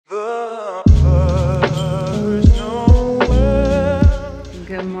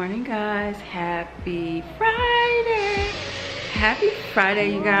Happy Friday. Happy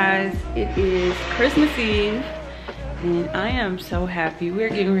Friday, you guys. It is Christmas Eve and I am so happy. We're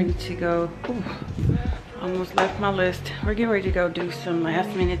getting ready to go. Ooh, almost left my list. We're getting ready to go do some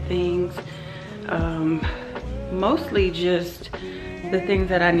last minute things. Mostly just the things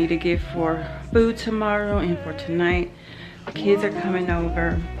that I need to get for food tomorrow and for tonight. Kids are coming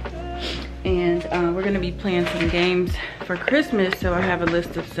over and we're gonna be playing some games for Christmas, so I have a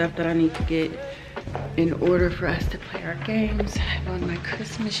list of stuff that I need to get in order for us to play our games. I have on my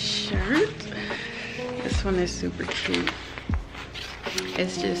Christmas shirt. This one is super cute. It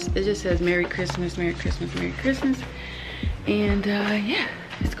just says Merry Christmas, Merry Christmas, Merry Christmas. And yeah,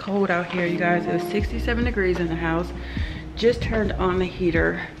 it's cold out here, you guys. It was 67 degrees in the house. Just turned on the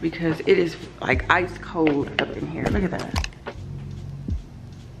heater because it is like ice cold up in here. Look at that.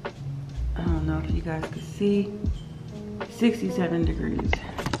 I don't know if you guys can see. 67 degrees.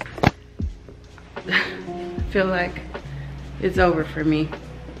 I feel like it's over for me.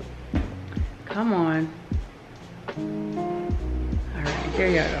 Come on. All right, there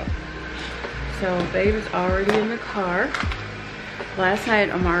you go. So babe is already in the car. Last night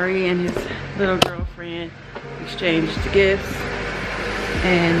Amari and his little girlfriend exchanged gifts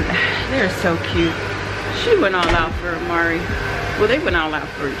and they're so cute. She went all out for Amari. Well, they went all out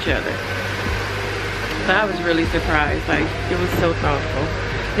for each other. But I was really surprised, like it was so thoughtful.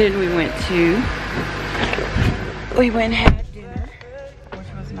 Then we went and had dinner,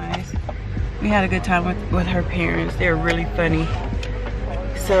 which was nice. We had a good time with her parents. They were really funny.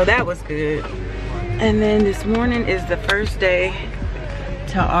 So that was good. And then this morning is the first day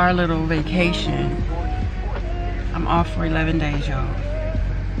to our little vacation. I'm off for 11 days, y'all.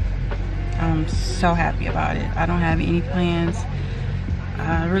 I'm so happy about it. I don't have any plans.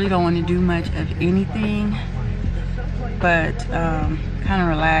 I really don't want to do much of anything, but kind of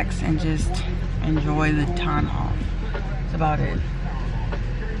relax and just enjoy the time off. That's about it.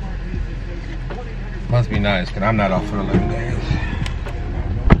 Must be nice, because I'm not off for 11 days.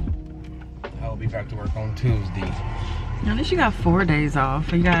 I will be back to work on Tuesday. At least you got 4 days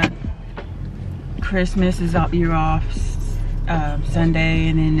off. You got Christmas is up, you're off Sunday,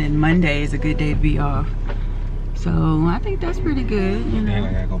 and then Monday is a good day to be off. So I think that's pretty good, you know. And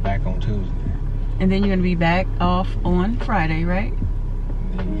I gotta go back on Tuesday. And then you're gonna be back off on Friday, right?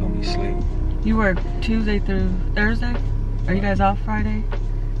 And then you're gonna be asleep. You work Tuesday through Thursday? Are you guys off Friday?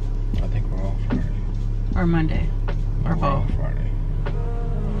 I think we're off Friday. Or Monday? Or both? Off Friday.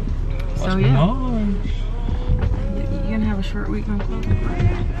 So yeah. You're gonna have a short week on closing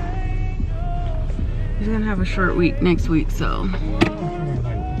Friday. He's gonna have a short week next week, so.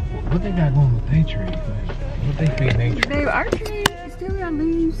 What they got going with their tree? What they feed nature? Babe, our tree still got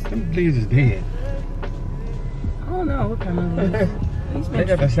leaves. Them leaves is dead. I don't know what kind of leaves. They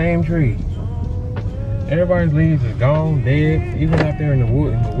got the same tree. Everybody's leaves is gone, dead, even out there in the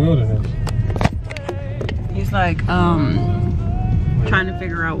wilderness. He's like trying to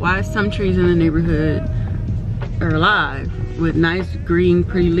figure out why some trees in the neighborhood are alive with nice green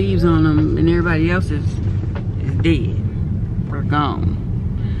pretty leaves on them and everybody else is dead or gone.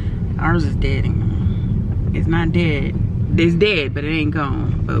 Ours is dead and gone. It's not dead. It's dead, but it ain't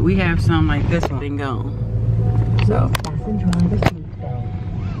gone. But we have some like this one and gone. So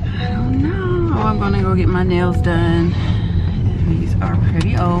I don't know. I'm gonna go get my nails done. These are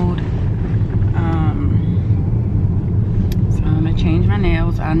pretty old. So I'm gonna change my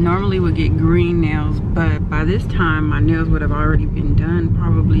nails. I normally would get green nails, but by this time my nails would have already been done,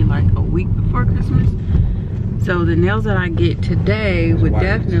 probably like a week before Christmas. So the nails that I get today would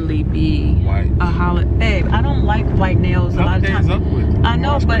definitely be a holiday. Babe, I don't like white nails a lot of times. I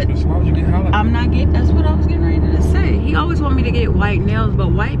know, but I'm not getting, that's what I was getting ready to say. He always want me to get white nails,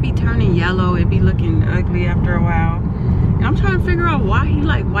 but white be turning yellow. It be looking ugly after a while. And I'm trying to figure out why he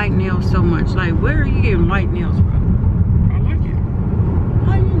like white nails so much. Like, where are you getting white nails from? I like it.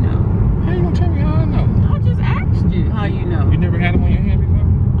 How you know? How you gonna tell me how I know? I just asked you how you know. You never had them on your hand before?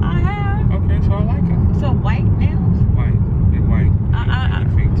 I have. Okay, so I like it. So white nails? White. They're white. I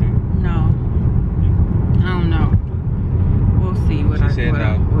feet too. No. I don't know. We'll see what I'm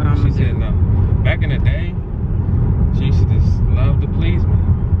gonna do. She said no. Back in the day, she used to just love to please me.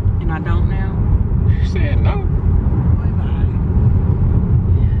 And I don't now? She said no.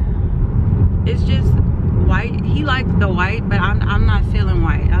 It's just white. He liked the white, but I'm not feeling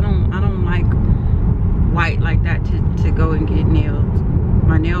white. I don't like white like that to go and get nails.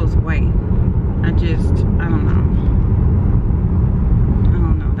 My nails white. I don't know.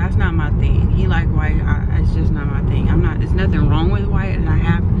 That's not my thing. He like white. It's just not my thing. There's nothing wrong with white, and I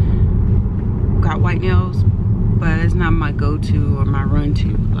have got white nails, but it's not my go-to or my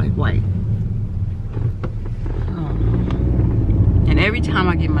run-to like white. And every time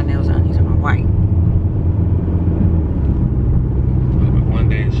I get my nails done, he's on white. But one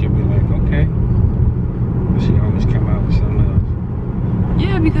day she'll be like, okay. But she always come out with something else.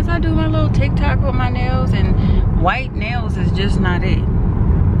 Yeah, because I do my little TikTok with my nails, and white nails is just not it.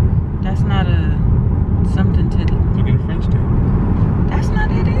 That's not something to do. You get a French tip. That's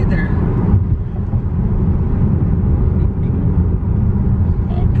not it either.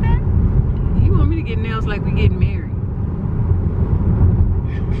 Okay. You want me to get nails like we getting married?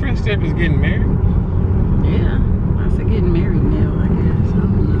 French tip is getting married? Yeah. I said getting married nail, I guess. I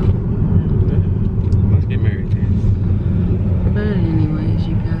don't know. Let's get married then. But anyways,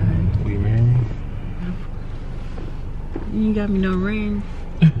 you guys. We married? You ain't got me no ring.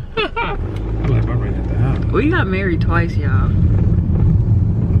 I like my ring at the house. We got married twice, y'all.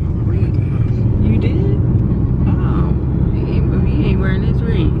 You did? Oh, he ain't wearing his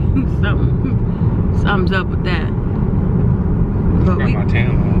ring. Something's up with that. But I got my tan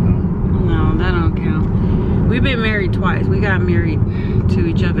on no, that don't count. We've been married twice. We got married to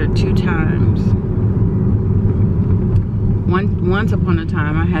each other 2 times. Once upon a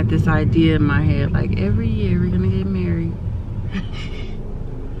time, I had this idea in my head, like every year we're gonna get married.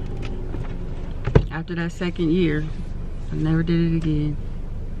 After that second year, I never did it again.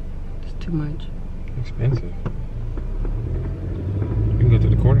 It's too much. Expensive. You can go to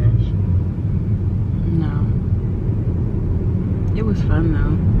the courthouse. No. It was fun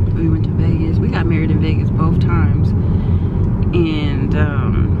though. We went to Vegas. We got married in Vegas both times. And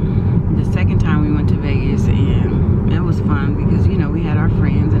the second time we went to Vegas, and it was fun because, you know, we had our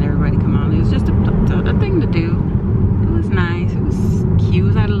friends and everybody come out. It was just a thing to do. It was nice. It was cute. It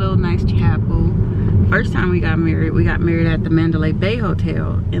was at a little nice chapel. First time we got married at the Mandalay Bay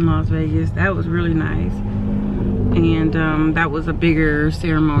Hotel in Las Vegas. That was really nice. And that was a bigger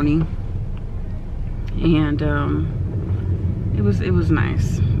ceremony. And it was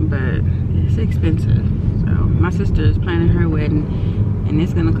nice, but it's expensive. So my sister is planning her wedding, and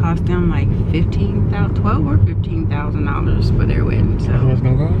it's gonna cost them like $12,000 or $15,000 for their wedding. So that's what's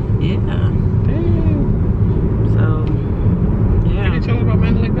gonna go? Yeah. Damn. So yeah. Did you tell her about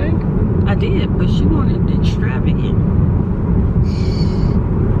Mandalay Bay? I did, but she wanted extravagant.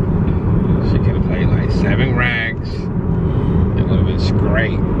 She could have played like 7 rags. It would have been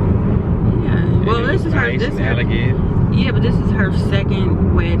great. Yeah. Well, this is nice her. Elegant. Yeah, but this is her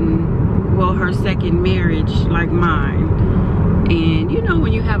second wedding. Well, her second marriage, like mine. And you know,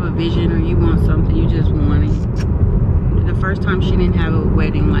 when you have a vision or you want something, you just want it. The first time she didn't have a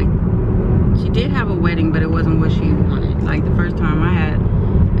wedding, like she did have a wedding, but it wasn't what she wanted. Like the first time I had.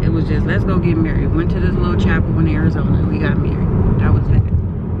 It was just, let's go get married. Went to this little chapel in Arizona. We got married. That was it.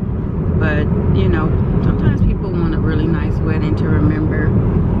 But, you know, sometimes people want a really nice wedding to remember.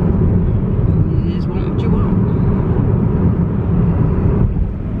 You just want what you want.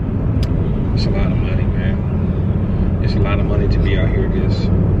 It's a lot of money, man. It's a lot of money to be out here just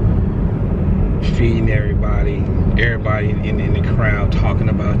feeding everybody in the crowd talking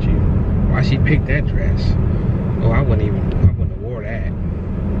about you. Why she picked that dress? Oh, I wouldn't have wore that.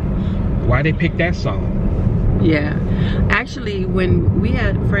 Why they pick that song? Yeah, actually, when we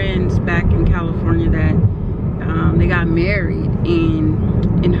had friends back in California that they got married, and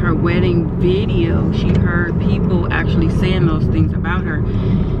in her wedding video, she heard people actually saying those things about her.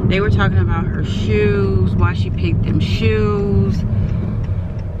 They were talking about her shoes, why she picked them shoes,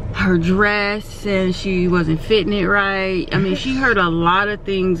 her dress, and she wasn't fitting it right. I mean, she heard a lot of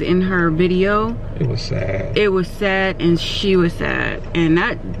things in her video. It was sad. It was sad, and she was sad, and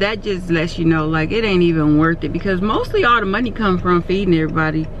that just lets you know, like, it ain't even worth it, because mostly all the money comes from feeding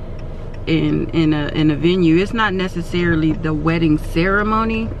everybody in a venue. It's not necessarily the wedding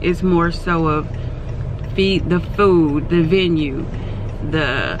ceremony. It's more so of feed the food, the venue,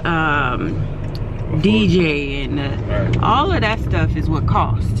 the DJ, and all of that stuff is what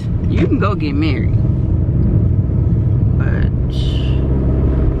costs. You can go get married, but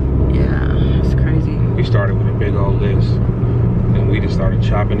yeah, it's crazy. We started with a big old list, and we just started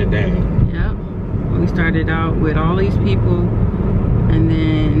chopping it down. Yep, we started out with all these people, and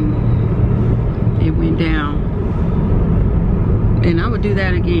then it went down. And I would do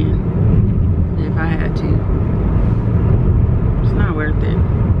that again if I had to. It's not worth it.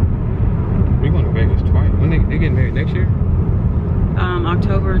 We going to Vegas twice. When they getting married next year?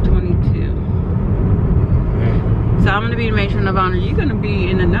 October 22. Yeah. So I'm gonna be the matron of honor. You're gonna be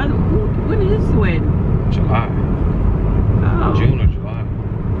in another. When is the wedding? July. Oh. June or July.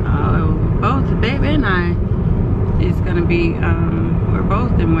 Oh, both the baby and I is gonna be. We're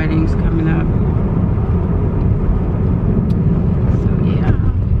both in weddings coming up. So yeah, I'm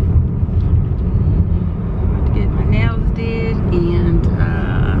about to get my nails did and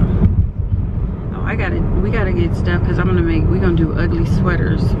ugly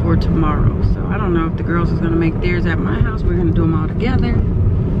sweaters for tomorrow. So I don't know if the girls is gonna make theirs at my house. We're gonna do them all together,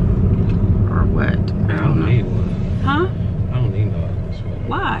 or what? I don't need one. Huh? I don't need no ugly sweater.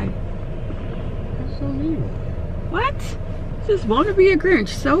 Why? I just don't need one. What? Just want to be a Grinch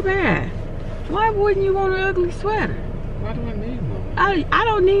so bad. Why wouldn't you want an ugly sweater? Why do I need one? I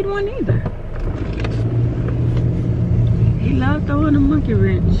don't need one either. He loved throwing a monkey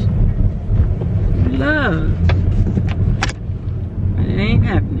wrench. He loved. But it ain't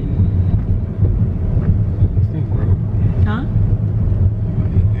happening. This thing broke. Huh? I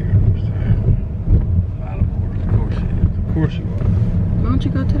need hair this time. Out of order. Of course she is. Of course you are. Why don't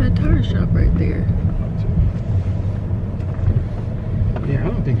you go to that tire shop right there? Yeah, I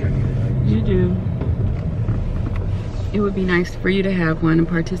don't think I need it. You do. It would be nice for you to have one and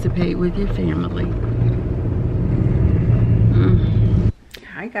participate with your family.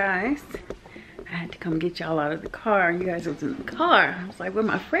 Hi guys. I had to come get y'all out of the car. You guys was in the car. I was like, where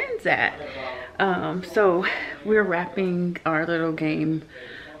my friends at? So we're wrapping our little game,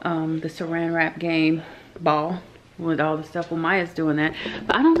 the saran wrap game ball with all the stuff. Well, Maya's doing that.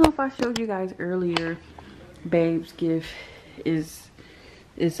 But I don't know if I showed you guys earlier. Babe's gift is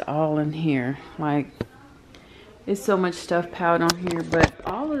all in here. Like, it's so much stuff piled on here, but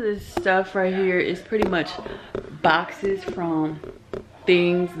all of this stuff right here is pretty much boxes from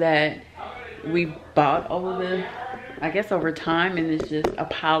things that we bought over time, and it's just a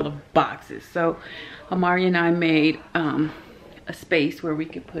pile of boxes. So Amari and I made a space where we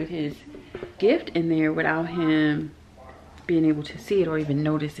could put his gift in there without him being able to see it or even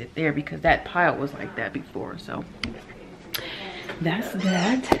notice it there, because that pile was like that before. So that's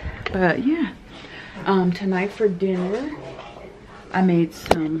that. But yeah, tonight for dinner I made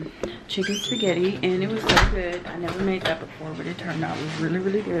some chicken spaghetti, and it was so good. I never made that before, but it turned out really,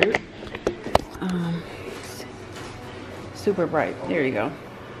 really good. Super bright. There you go.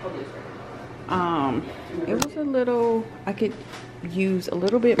 It was a little, I could use a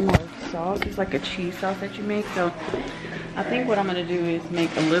little bit more sauce. It's like a cheese sauce that you make. So I think what I'm gonna do is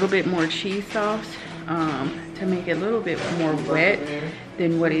make a little bit more cheese sauce to make it a little bit more wet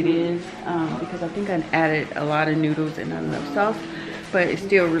than what it is, because I think I added a lot of noodles and not enough sauce, but it's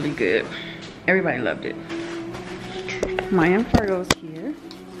still really good. Everybody loved it. Maya and Fargo's here.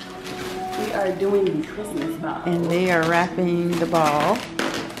 We are doing the Christmas ball, and they are wrapping the ball.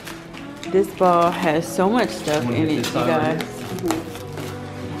 This ball has so much stuff in it, you guys.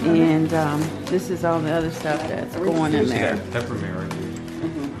 And this is all the other stuff that's going in there.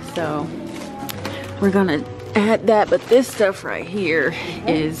 So we're gonna add that, but this stuff right here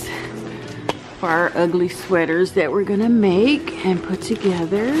is for our ugly sweaters that we're gonna make and put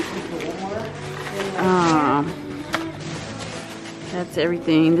together. That's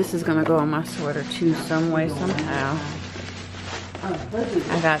everything. This is gonna go on my sweater too, some way, somehow.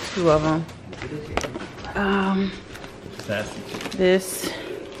 I got 2 of them. This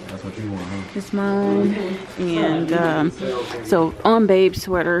is mine, and so on Babe's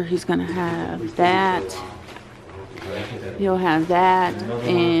sweater, he's gonna have that. He'll have that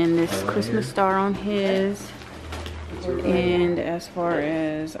and this Christmas star on his. And as far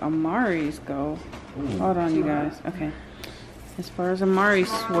as Amari's go, hold on, you guys. Okay. As far as Amari's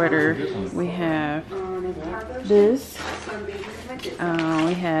sweater, we have this.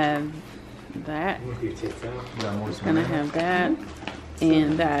 We have that. He's gonna have that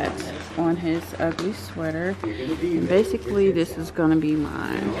and that on his ugly sweater. And basically, this is gonna be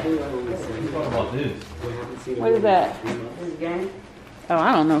mine. What is that? Oh,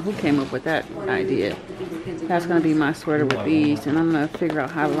 I don't know who came up with that idea. That's gonna be my sweater with these, and I'm gonna figure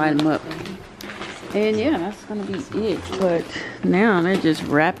out how to light them up. And yeah, that's gonna be it. But now they're just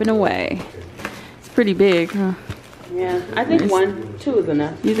wrapping away. It's pretty big, huh? Yeah, I think 1, 2 is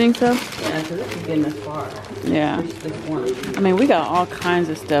enough. You think so? Yeah, because this is getting us far. Yeah. I mean, we got all kinds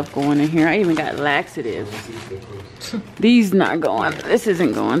of stuff going in here. I even got laxatives. These not going. This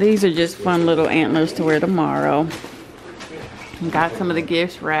isn't going. These are just fun little antlers to wear tomorrow. Got some of the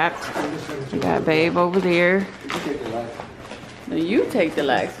gifts wrapped. We got Babe over there. So you take the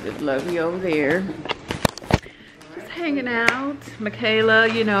laxative, Lovey, over there. Just hanging out. Michaela,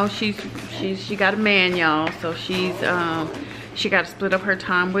 you know, she got a man, y'all. So she got to split up her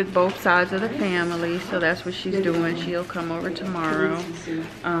time with both sides of the family. So that's what she's doing. She'll come over tomorrow.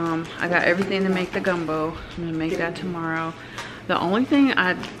 I got everything to make the gumbo. I'm gonna make that tomorrow. The only thing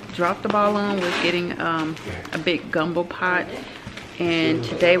I dropped the ball on was getting a big gumbo pot. And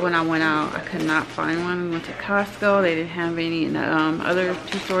today when I went out, I could not find one. We went to Costco. They didn't have any. In the other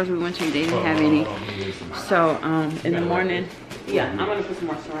 2 stores we went to, they didn't have any. So in the morning, yeah, I'm gonna put some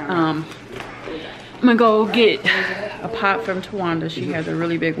more surround. I'm gonna go get a pot from Tawanda. She has a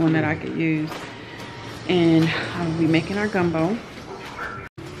really big one that I could use. And I'll be making our gumbo.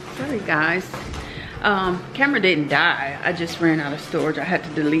 Sorry guys. Camera didn't die. I just ran out of storage. I had to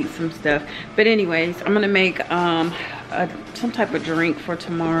delete some stuff. But anyways, I'm gonna make some type of drink for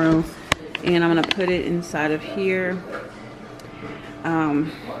tomorrow. And I'm gonna put it inside of here.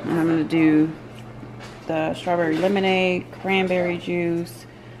 And I'm gonna do the strawberry lemonade, cranberry juice.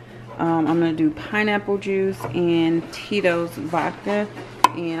 I'm gonna do pineapple juice and Tito's vodka.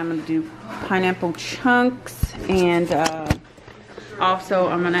 And I'm gonna do pineapple chunks. And also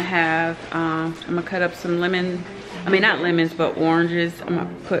I'm gonna have, I'm gonna cut up some lemon, I mean not lemons, but oranges. I'm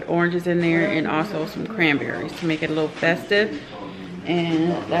gonna put oranges in there and also some cranberries to make it a little festive.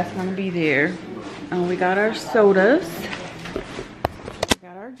 And that's gonna be there. We got our sodas.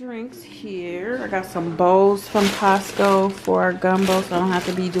 Got our drinks here. I got some bowls from Costco for our gumbo, so I don't have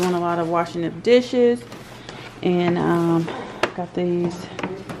to be doing a lot of washing of dishes. And got these,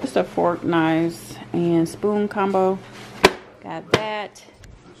 just a fork, knives, and spoon combo. Got that.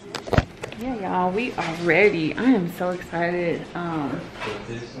 Yeah, y'all, we are ready. I am so excited. I'm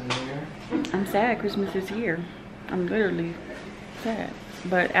sad Christmas is here. I'm literally sad.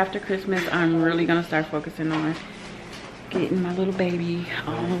 But after Christmas, I'm really gonna start focusing on getting my little baby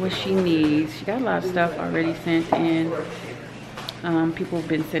all of what she needs. She got a lot of stuff already sent in. People have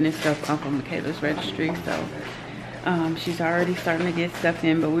been sending stuff off of Michaela's registry, so she's already starting to get stuff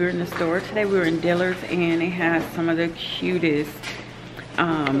in. But we were in the store today. We were in Dillard's, and it has some of the cutest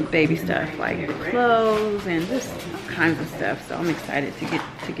baby stuff, like clothes and just all kinds of stuff. So I'm excited to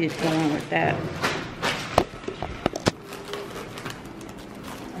get going with that.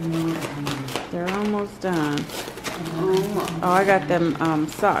 They're almost done. Oh, I got them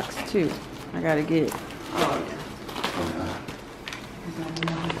socks too. I gotta get.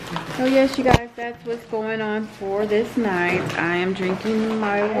 So yes, you guys, that's what's going on for this night. I am drinking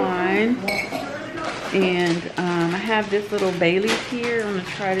my wine, and I have this little Baileys here. I'm gonna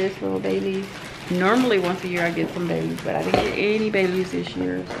try this little Baileys. Normally once a year I get some Baileys, but I didn't get any Baileys this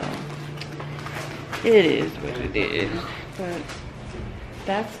year, so it is what it is. But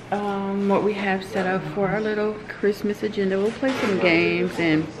that's what we have set up for our little Christmas agenda. We'll play some games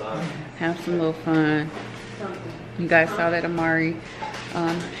and have some little fun. You guys saw that Amari,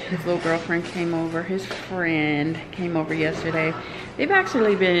 his little girlfriend came over. His friend came over yesterday. They've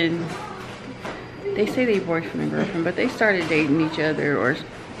actually been, they say they boyfriend and girlfriend, but they started dating each other, or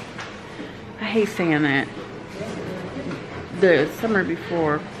I hate saying that. The summer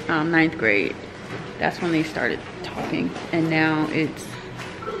before 9th grade, that's when they started talking, and now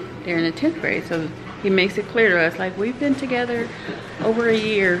they're in the 10th grade. So he makes it clear to us, like, we've been together over a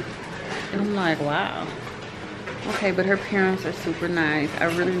year. And I'm like, wow. Okay, but her parents are super nice. I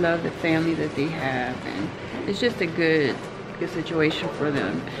really love the family that they have, and it's just a good situation for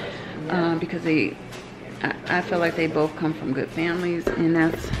them, because I feel like they both come from good families, and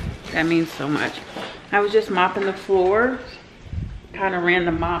that means so much. I was just mopping the floor, kind of ran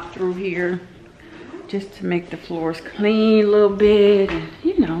the mop through here just to make the floors clean a little bit, and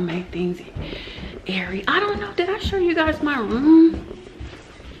you know, make things airy. I don't know, did I show you guys my room?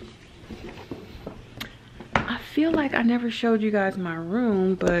 I feel like I never showed you guys my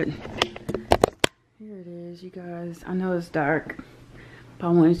room, but here it is, you guys. I know it's dark, but I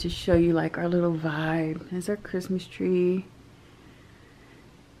wanted to show you like our little vibe. There's our Christmas tree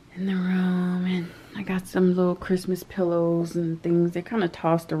in the room, and I got some little Christmas pillows and things. They're kind of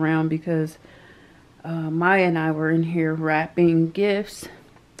tossed around because Maya and I were in here wrapping gifts.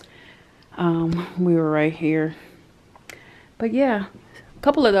 We were right here. But yeah, a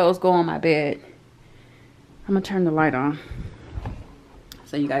couple of those go on my bed. I'm gonna turn the light on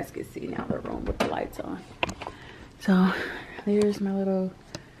so you guys can see now the room with the lights on. So there's my little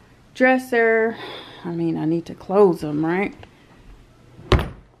dresser. I mean, I need to close them, right?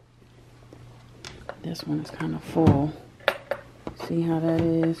 This one is kind of full. See how that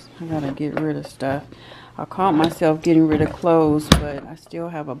is? I gotta get rid of stuff. I caught myself getting rid of clothes, but I still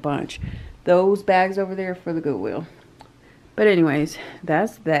have a bunch. Those bags over there are for the Goodwill. But anyways,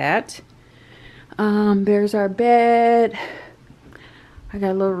 that's that. There's our bed. I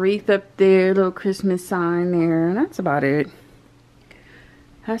got a little wreath up there, a little Christmas sign there, and that's about it.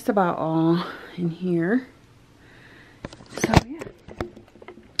 That's about all in here. So yeah,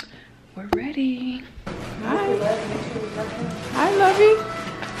 we're ready. Hi. Hi, lovey.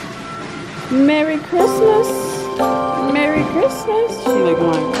 Merry Christmas. Merry Christmas. She looking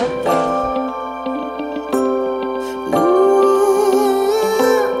like, what the?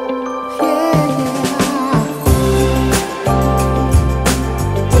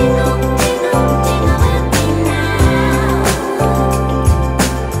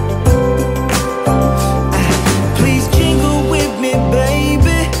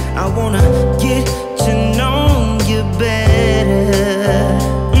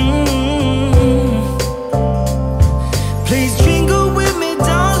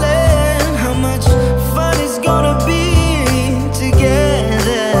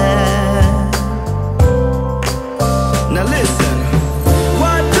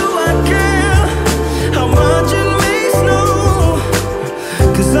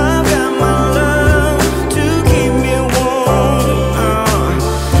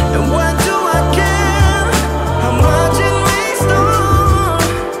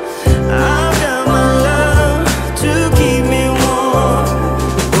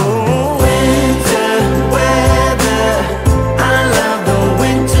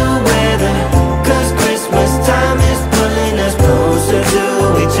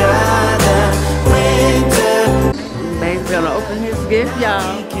 this,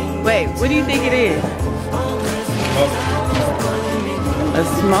 y'all. Wait, what do you think it is? A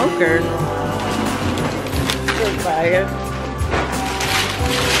smoker. Good fire.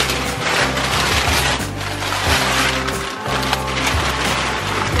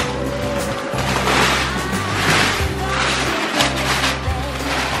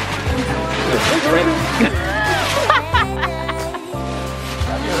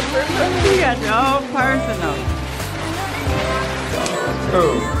 You got your own personal.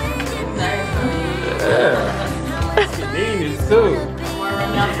 Oh. Yeah. Convenience too.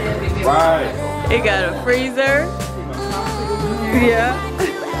 Right. It got a freezer. Yeah.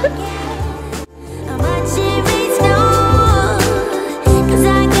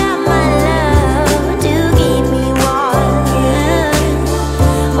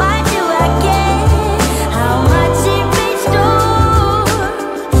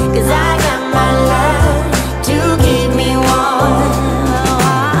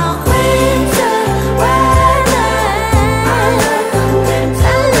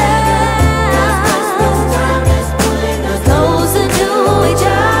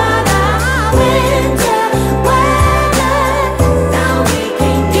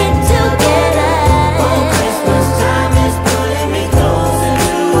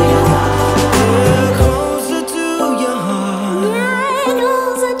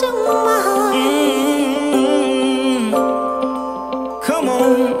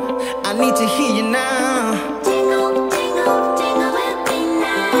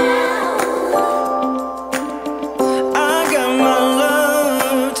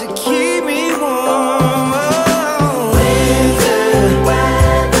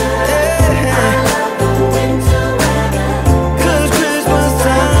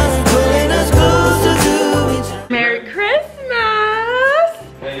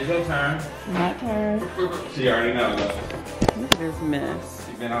 She already knows. Look at this mess.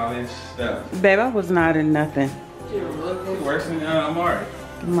 She been all in stuff. Babe, I was not in nothing. Worse than Amari.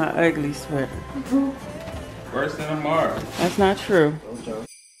 My ugly sweater. Worse than Amari. That's not true.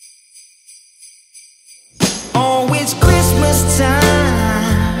 Oh, it's Christmas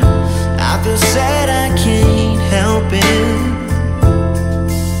time. I feel sad, I can't help it.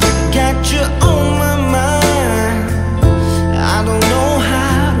 Got you on my mind. I don't know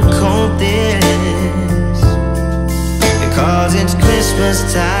how to cope this. Cause it's Christmas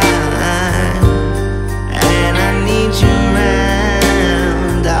time, and I need you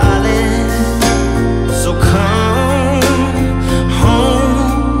around, darling. So come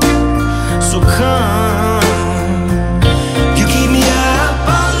home, so come. You keep me up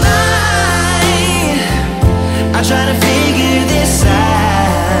all night. I try to figure this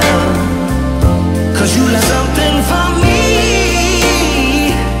out. Cause you left something for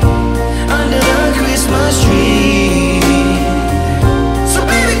me under the Christmas tree.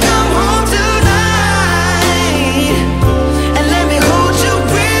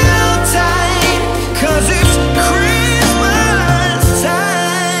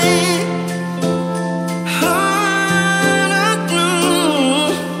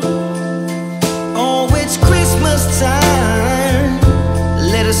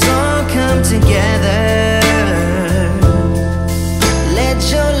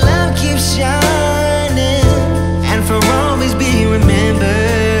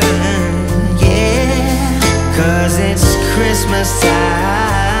 Christmas time.